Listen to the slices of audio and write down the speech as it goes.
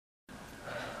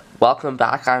Welcome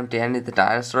back, I'm Danny the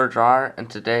Dinosaur Drawer, and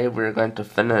today we're going to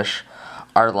finish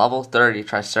our level 30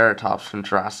 Triceratops from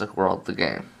Jurassic World, the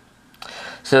game.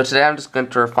 So today I'm just going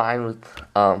to refine with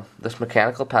this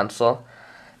mechanical pencil,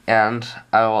 and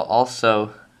I will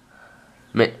also,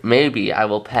 maybe I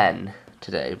will pen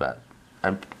today, but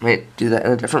I might do that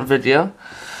in a different video.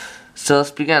 So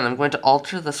let's begin. I'm going to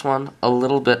alter this one a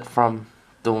little bit from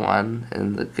the one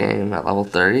in the game at level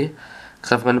 30,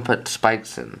 because I'm going to put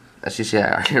spikes in. As you see,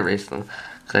 I already erased them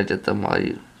because I did them while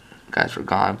you guys were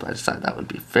gone, but I decided that would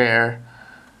be fair.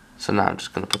 So now I'm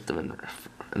just going to put them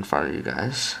in front of you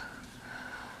guys.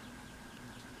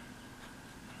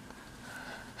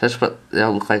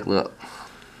 They'll look like little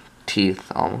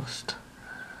teeth almost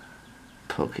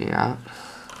poking out.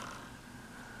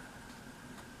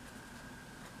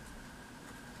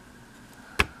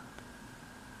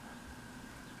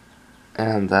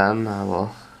 And then I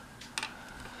will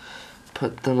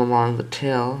put them along the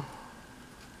tail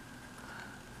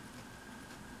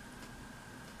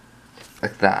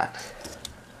like that.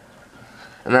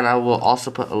 And then I will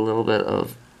also put a little bit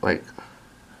of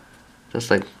just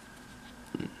what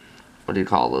do you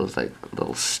call those, like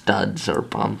little studs or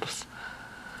bumps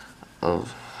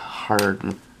of hard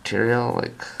material,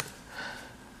 like,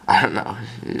 I don't know,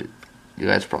 you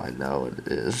guys probably know what it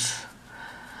is.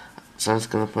 So I'm just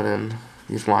going to put in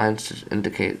these lines to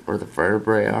indicate where the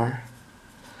vertebrae are.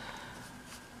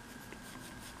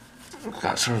 We've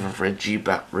got sort of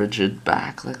a rigid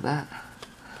back like that.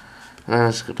 And then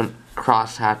I'm just going to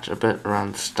cross-hatch a bit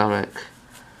around the stomach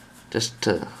just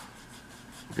to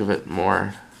give it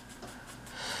more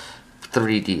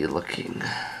 3D looking.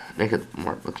 Make it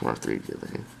look more 3D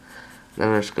looking. Then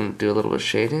we're just going to do a little bit of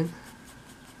shading.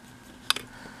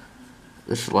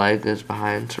 This leg is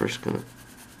behind, so we're just going to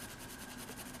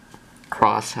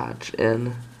cross-hatch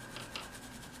in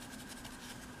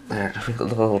there to make it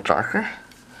look a little darker.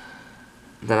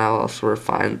 Then I'll also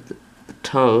refine the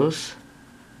toes.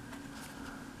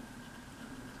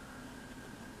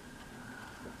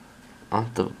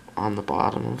 On the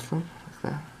bottom of them, like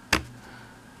that.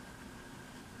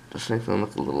 Just make them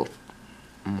look a little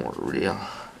more real.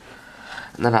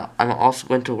 And then I'm also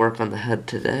going to work on the head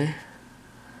today.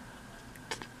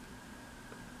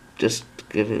 Just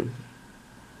make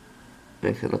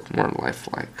it look more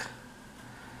lifelike.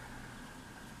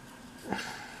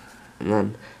 And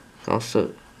then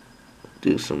also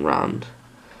do some round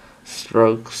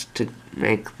strokes to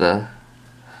make the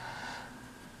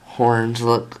horns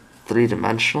look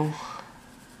three-dimensional.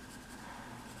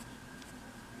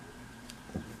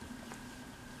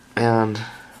 And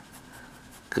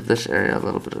give this area a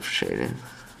little bit of shading.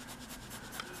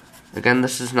 Again,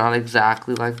 this is not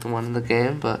exactly like the one in the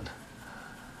game, but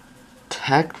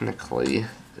technically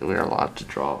we are allowed to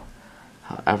draw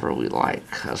however we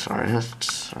like as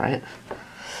artists, right?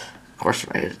 Of course,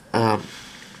 right?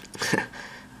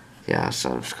 Yeah,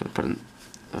 so I'm just gonna put in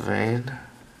a vein.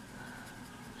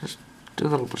 Just do a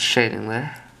little bit of shading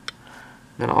there.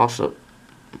 Then also,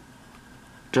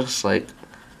 just like,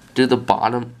 do the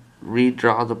bottom,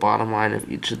 redraw the bottom line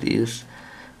of each of these.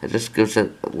 It just gives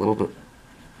it a little bit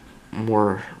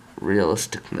more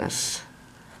realisticness,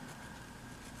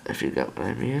 if you get what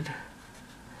I mean.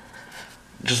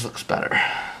 It just looks better.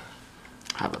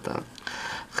 How about that?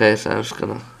 Okay, so I'm just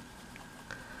gonna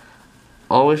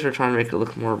always we're trying to make it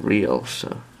look more real,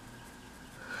 so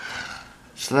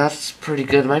that's pretty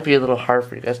good. It might be a little hard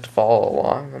for you guys to follow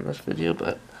along on this video,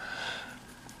 but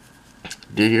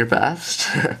do your best.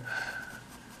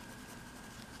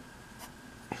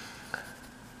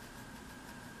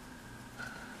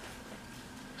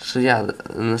 So yeah,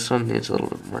 and this one needs a little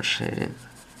bit more shading.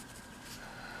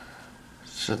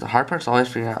 So the hard part's always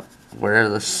figuring out where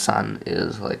the sun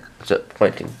is. Like, is it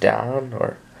pointing down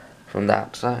or from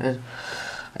that side?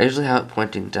 I usually have it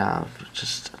pointing down,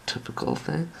 just a typical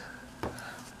thing.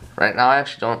 Right now I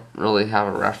actually don't really have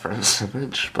a reference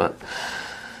image, but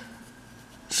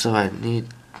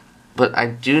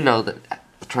I do know that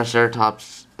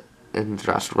Triceratops in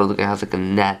Jurassic World has like a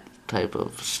net type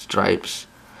of stripes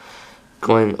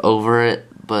going over it,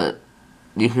 but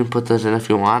you can put those in if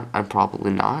you want. I'm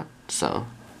probably not, so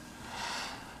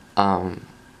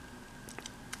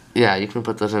yeah, you can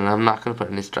put those in. I'm not gonna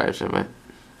put any stripes in it.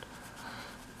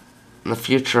 In the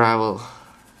future I will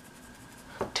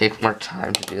take more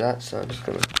time to do that, so I'm just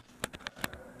gonna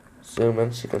zoom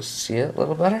in so you can see it a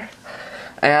little better.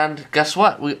 And guess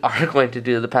what? We are going to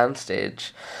do the pen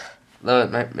stage, though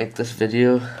it might make this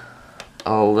video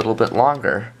a little bit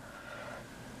longer.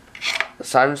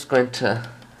 So I'm just going to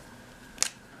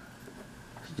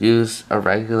use a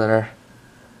regular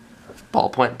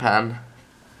ballpoint pen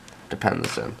to pen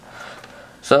this in.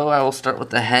 So I will start with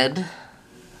the head.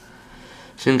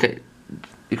 So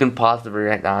you can pause the video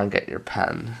right now and get your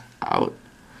pen out.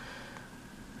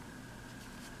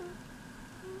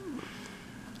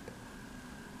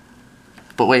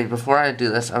 But wait, before I do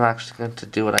this, I'm actually going to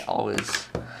do what I always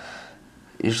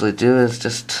usually do, is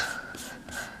just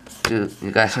do,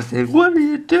 you guys are thinking, what are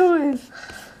you doing?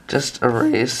 Just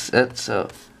erase it so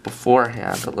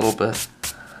beforehand a little bit.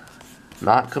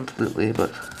 Not completely, but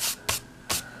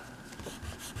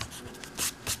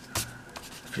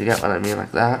if you get what I mean,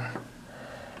 like that.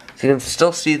 So you can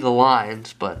still see the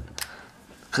lines, but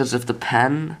because if the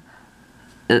pen,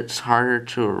 it's harder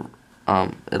to,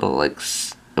 it'll like,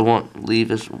 it won't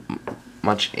leave as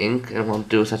much ink and it won't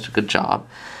do such a good job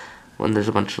when there's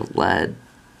a bunch of lead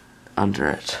under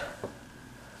it.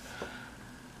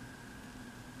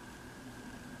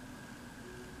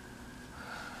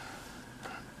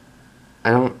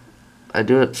 I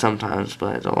do it sometimes,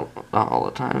 but I don't, not all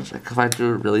the times. Like if I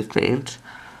drew it really faint,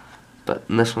 but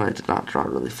in this one I did not draw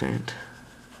really faint.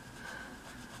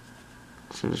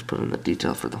 So I'm just put in the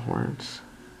detail for the horns.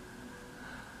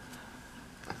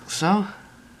 Like so.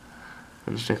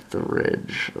 And just make the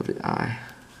ridge of the eye.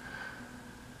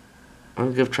 I'm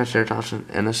gonna give Triceratops an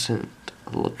innocent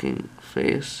looking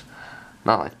face.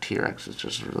 Not like T-Rex, it's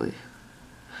just really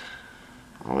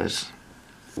always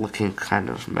looking kind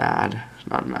of mad.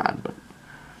 Not mad, but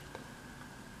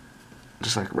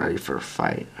just like ready for a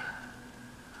fight.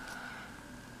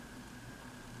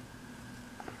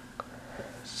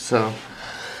 So,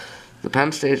 the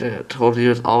pen stage I told you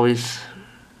is always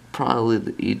probably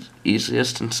the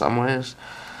easiest in some ways,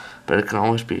 but it can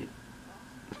always be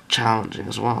challenging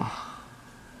as well.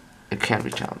 It can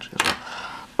be challenging as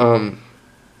well.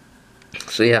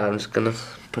 So yeah, I'm just gonna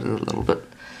put in a little bit.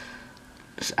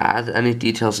 Just add any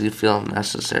details you feel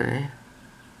necessary.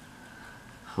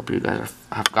 Hope you guys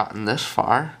have gotten this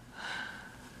far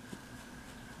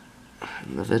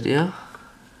in the video.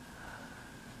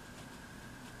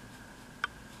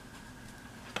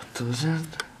 Put those in.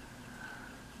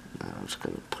 Now I'm just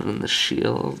gonna put in the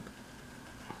shield.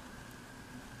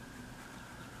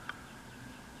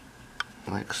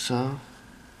 Like so.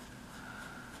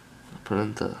 Put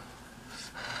in the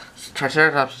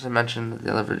Triceratops, as I mentioned in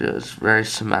the other video, is very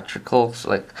symmetrical. So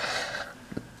like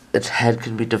its head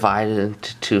can be divided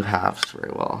into two halves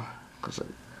very well. Cause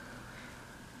it's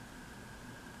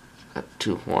got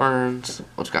two horns.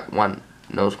 Well, it's got one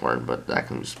nose horn, but that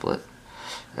can be split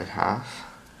in half.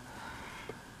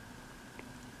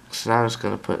 So now I'm just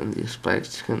gonna put in these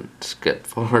spikes. You can skip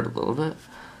forward a little bit.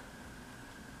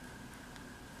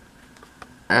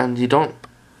 And you don't,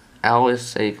 I always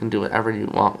say you can do whatever you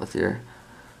want with your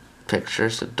picture,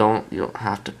 so you don't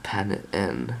have to pen it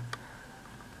in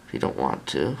if you don't want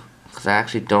to, because I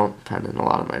actually don't pen in a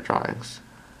lot of my drawings.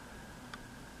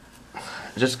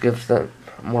 It just gives them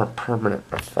a more permanent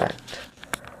effect.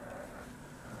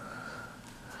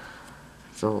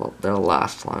 So they'll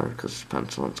last longer because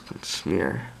pencil ones can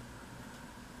smear.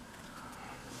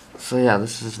 So yeah,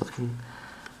 this is looking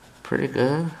pretty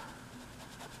good.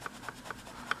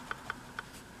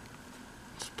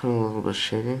 Put a little bit of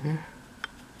shading here.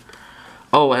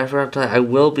 Oh, and I forgot to tell you, I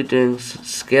will be doing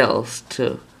scales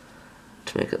too,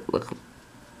 to make it look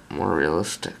more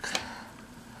realistic.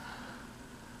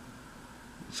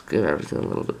 Let's give everything a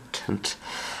little bit of tint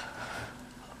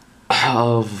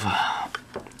of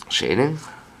shading.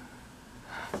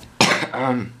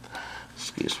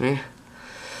 Excuse me.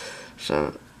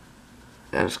 So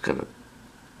I'm just gonna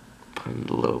put in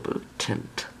a little bit of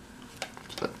tint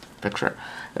to the picture.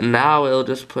 And now we'll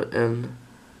just put in,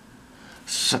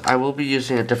 so I will be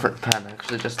using a different pen,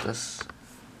 actually, just this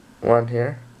one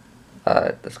here.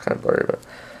 It's kind of blurry, but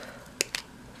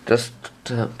just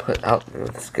to put out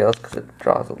the scales because it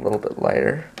draws a little bit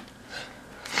lighter.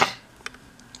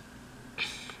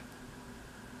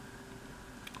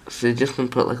 So you just can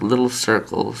put like little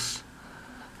circles,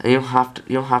 and you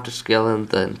don't have to scale in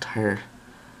the entire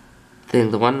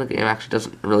thing. The one in the game actually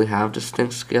doesn't really have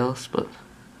distinct scales, but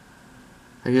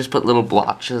I just put little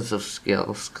blotches of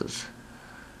scales because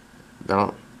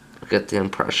that'll get the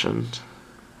impression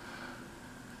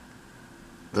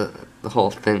the whole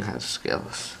thing has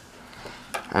scales.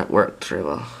 And it worked very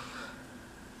well.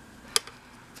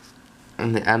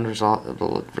 And the end result,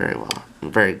 it'll look very well,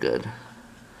 very good.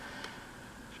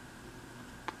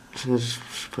 So just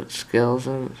put scales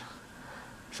in.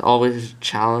 It's always a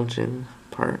challenging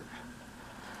part.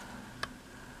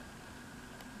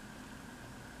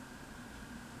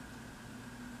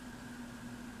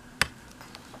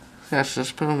 Yeah, so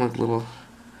just put in like little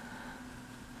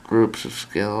groups of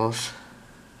scales.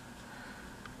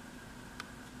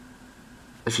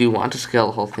 If you want to scale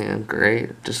the whole thing,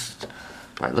 great. It just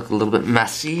might look a little bit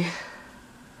messy.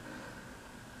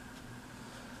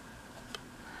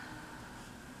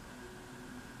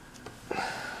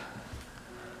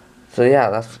 So yeah,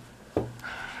 that's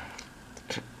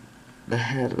the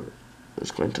head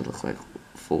is going to look like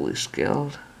fully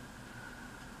scaled.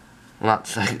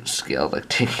 Not like scaled, like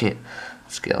taking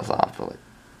scales off, but like,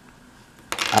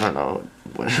 I don't know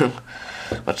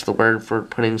what's the word for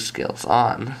putting scales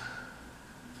on.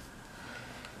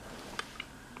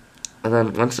 And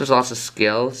then once there's lots of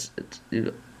scales,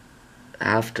 you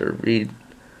have to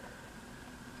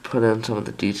put in some of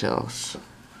the details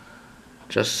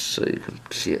just so you can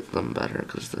see them better,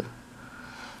 because the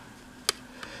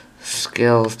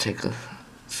scales take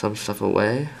some stuff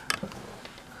away.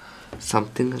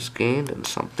 Something is gained and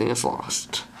something is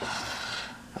lost.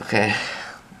 Okay,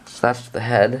 so that's the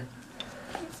head.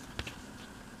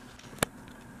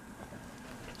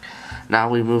 Now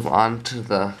we move on to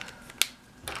the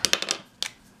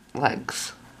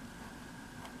legs.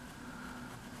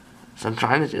 So I'm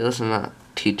trying to do this in a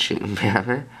teaching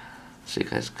manner so you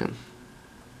guys can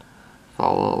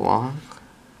follow along.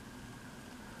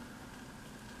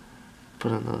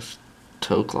 Put in those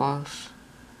toe claws.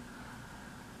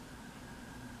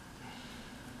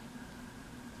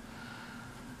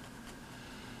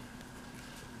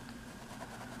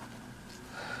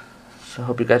 So I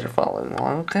hope you guys are following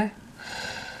along, okay?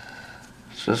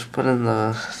 So just put in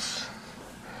the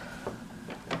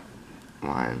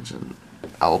lines and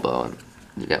elbow, and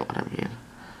you get what I mean.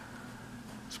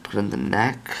 Let's put in the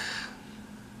neck.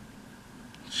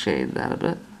 Shade that a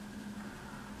bit.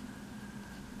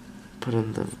 Put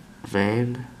in the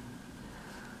vein.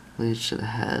 Leads to the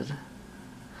head.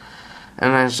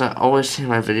 And as I always say in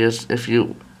my videos, if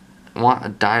you want a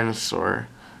dinosaur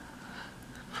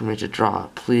for me to draw,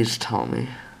 please tell me.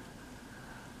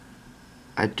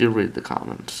 I do read the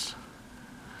comments.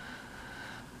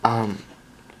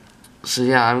 So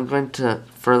yeah, I'm going to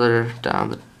further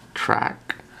down the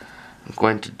track. I'm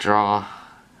going to draw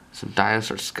some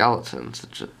dinosaur skeletons.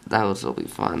 Those will be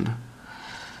fun.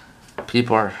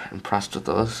 People are impressed with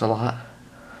those a lot.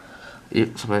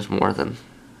 Sometimes more than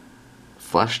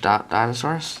fleshed out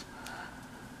dinosaurs.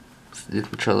 So you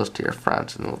can show those to your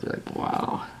friends and they'll be like,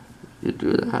 wow, you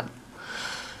do that?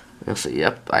 And you'll say,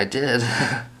 yep, I did.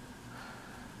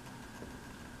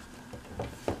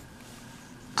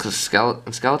 Because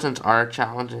skeletons are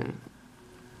challenging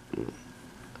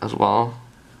as well.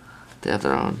 They have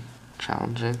their own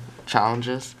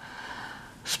challenges.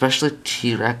 Especially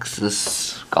T-Rex's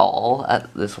skull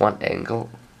at this one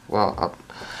angle. Well,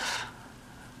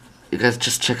 you guys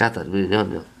just check out that video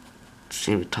and you'll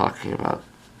see me talking about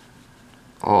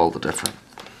all the different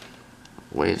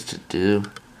ways to do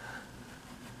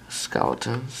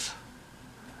skeletons.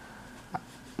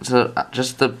 So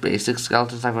just the basic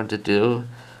skeletons I'm going to do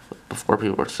before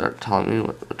people start telling me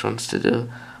which ones to do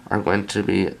are going to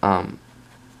be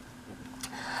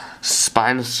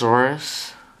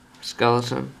Spinosaurus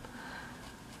skeleton,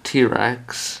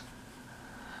 T-Rex,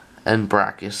 and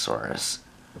Brachiosaurus.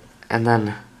 And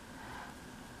then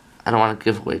I don't want to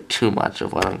give away too much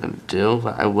of what I'm going to do,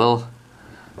 but I'm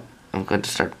going to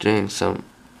start doing some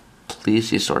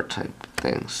plesiosaur type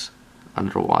things,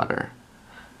 underwater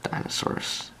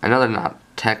dinosaurs. I know they're not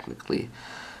technically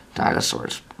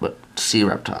dinosaurs, but sea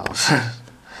reptiles.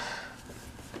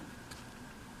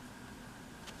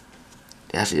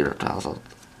 Yeah, sea reptiles. I'm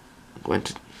going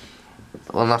to,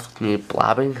 well, enough with me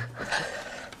blabbing.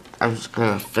 I'm just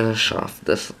going to finish off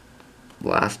this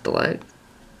last leg.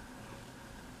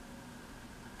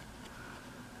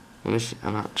 Let me see,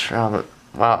 I'm not sure.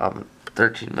 Wow, I'm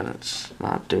 13 minutes.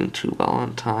 Not doing too well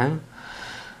on time.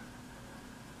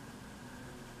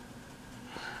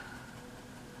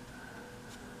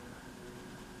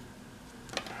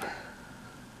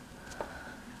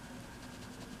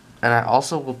 And I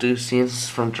also will do scenes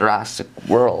from Jurassic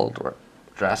World or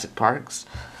Jurassic Parks.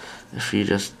 If you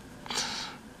just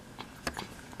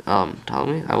tell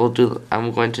me,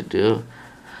 I'm going to do,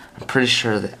 I'm pretty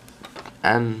sure the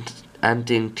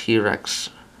ending T-Rex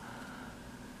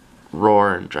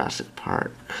roar in Jurassic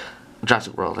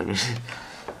World, I mean. So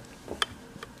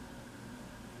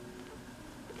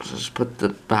just put the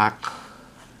back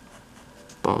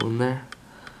bone there.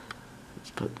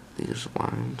 Let's put these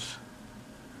lines.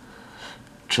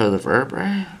 Show the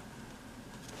vertebrae.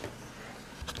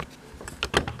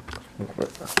 A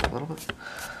little bit.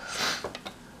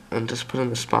 And just put in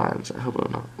the spines. I hope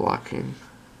I'm not blocking.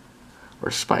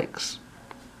 Or spikes.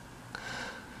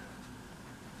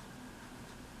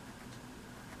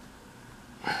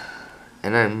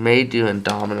 And I may do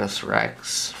Indominus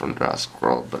Rex from Jurassic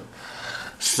World, but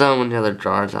so many other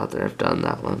drawers out there have done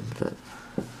that one that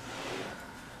I'm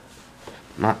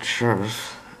not sure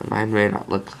if mine may not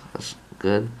look as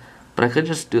good. But I could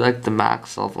just do like the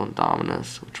Max Level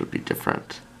Indominus, which would be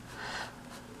different.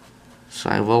 So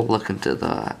I will look into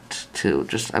that too.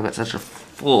 Just I've got such a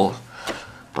full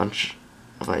bunch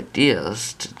of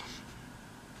ideas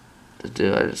to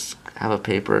do. I just have a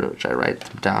paper which I write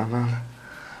them down on.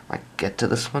 Like get to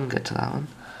this one, get to that one.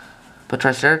 But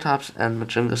Triceratops and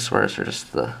Majungasaurus are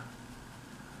just the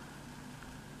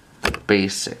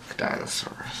basic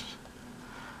dinosaurs.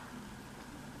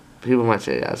 People might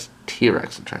say yes,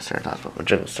 T-Rex and Triceratops, but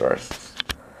Majungasaurus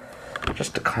is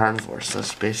just a carnivore, so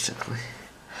it's basically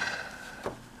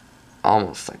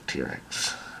almost like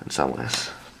T-Rex in some ways.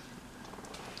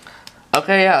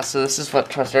 Okay, yeah, so this is what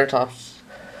Triceratops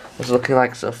is looking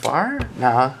like so far.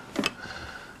 Now,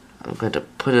 I'm going to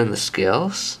put in the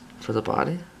scales for the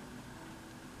body.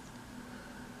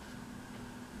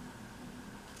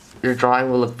 Your drawing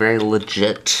will look very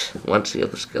legit once you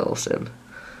have the scales in.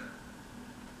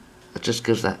 It just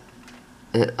gives it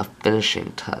a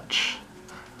finishing touch.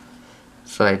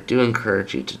 So I do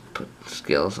encourage you to put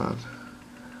scales on.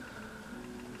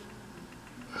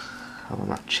 Oh, I'm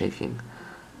not shaking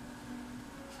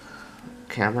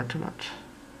the camera too much.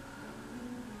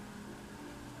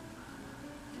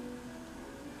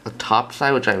 The top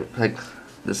side, which I like,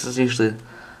 this is usually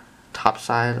top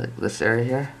side, like this area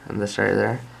here and this area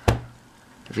there.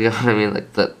 If you know what I mean,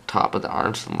 like the top of the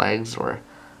arms and legs, or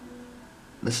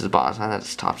this is bottom side,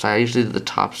 that's top side. I usually do the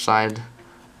top side.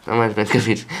 I might have been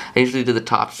confused. I usually do the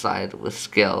top side with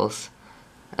scales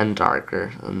and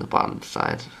darker than the bottom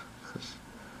side.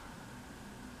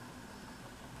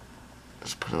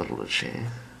 Let's put a little bit of shading.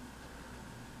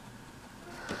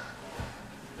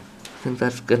 I think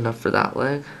that's good enough for that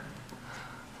leg.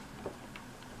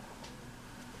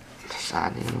 Just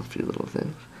adding a few little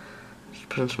things. Just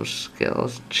put in some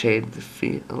scales and shade the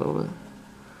feet a little bit.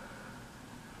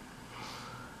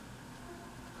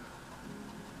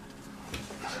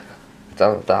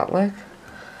 Done with that leg.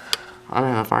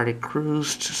 I've already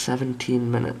cruised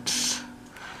 17 minutes.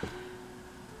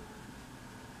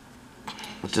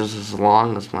 Which is as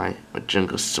long as my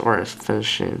Majungasaurus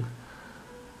finishing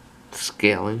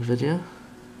scaling video.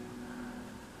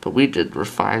 But we did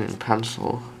refining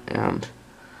pencil and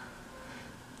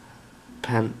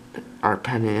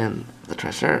penning in the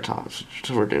Triceratops,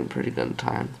 so we're doing pretty good in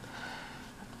time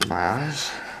in my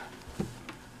eyes.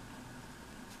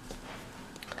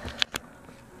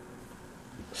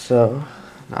 So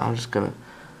now I'm just gonna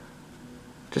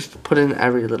put in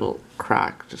every little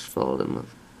crack, just fill it in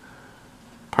with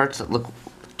parts that look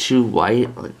too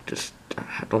white, like just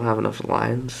don't have enough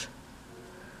lines.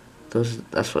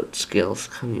 That's what scales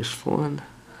come useful in.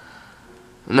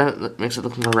 And that makes it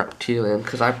look more reptilian,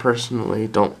 because I personally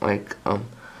don't like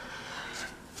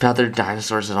feathered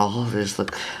dinosaurs at all. They just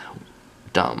look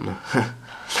dumb.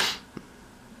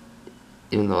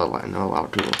 Even though I know a lot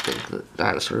of people think that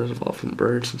dinosaurs evolved from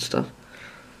birds and stuff.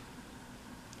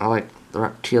 I like the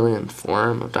reptilian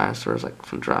form of dinosaurs, like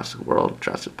from Jurassic World,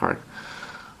 Jurassic Park,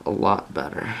 a lot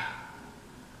better.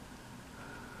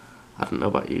 I don't know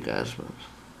about you guys, but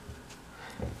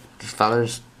the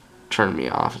feathers turn me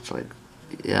off. It's like,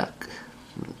 yuck.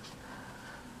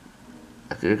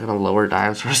 Like, you're gonna lower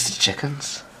dinosaurs to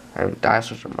chickens? I mean,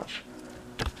 dinosaurs are much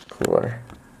cooler.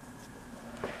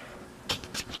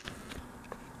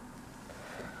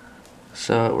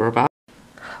 So we're about.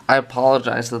 I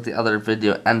apologize that the other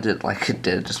video ended like it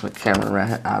did, just my camera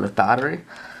ran out of battery.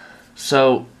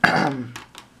 So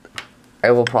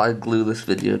I will probably glue this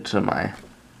video to my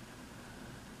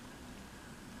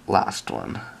last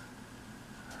one.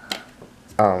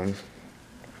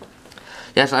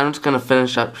 Yes, I'm just gonna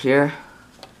finish up here.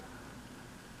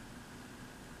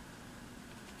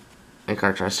 Make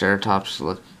our Triceratops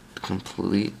look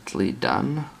completely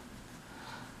done.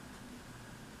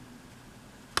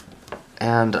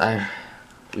 And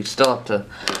we still have to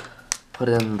put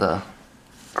in the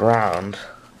ground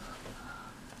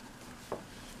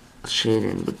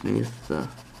shading beneath the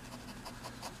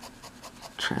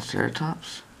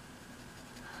Triceratops.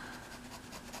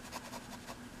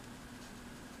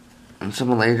 And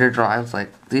some later drawings,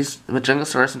 like these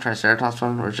Majungasaurus and Triceratops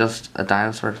one were just a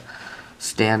dinosaur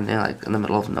standing like in the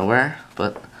middle of nowhere,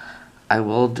 but I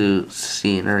will do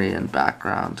scenery and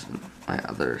background in my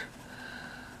other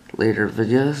later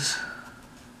videos,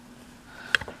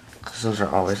 because those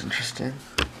are always interesting.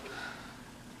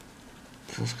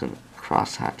 So I'm just going to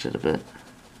cross hatch it a bit,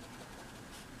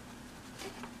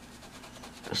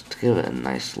 just to give it a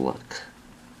nice look.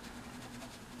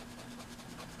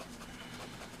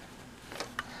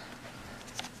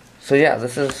 So yeah,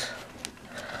 this is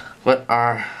what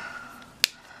our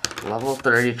level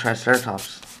 30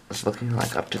 Triceratops is looking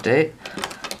like up to date.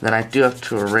 Then I do have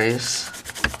to erase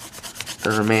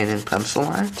the remaining pencil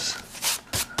lines.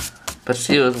 But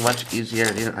see, it was much easier.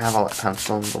 You didn't have all that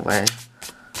pencil in the way.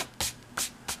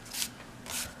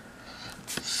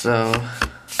 So,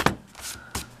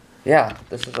 yeah,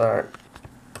 this is our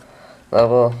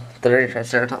level 30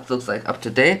 Triceratops. Looks like up to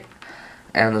date.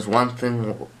 And there's one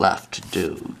thing left to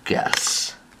do.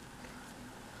 Guess.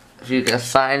 If you guess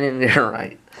sign in, you're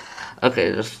right.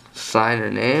 Okay, just sign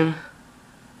your name.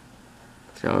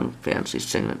 With your own fancy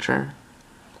signature.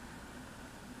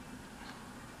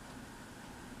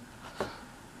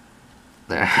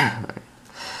 There.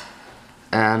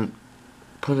 And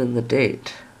put in the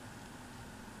date.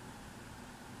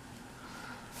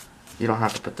 You don't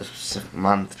have to put the specific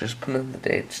month, just put in the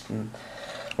dates. And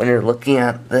when you're looking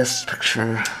at this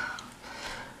picture,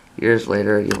 years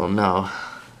later, you will know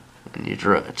when you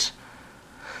drew it.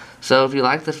 So if you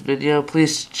like this video,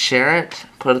 please share it,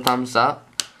 put a thumbs up,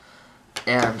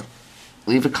 and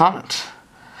leave a comment.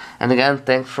 And again,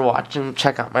 thanks for watching.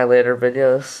 Check out my later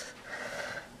videos.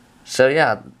 So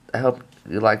yeah, I hope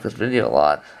you like this video a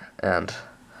lot, and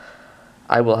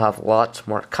I will have lots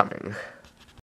more coming.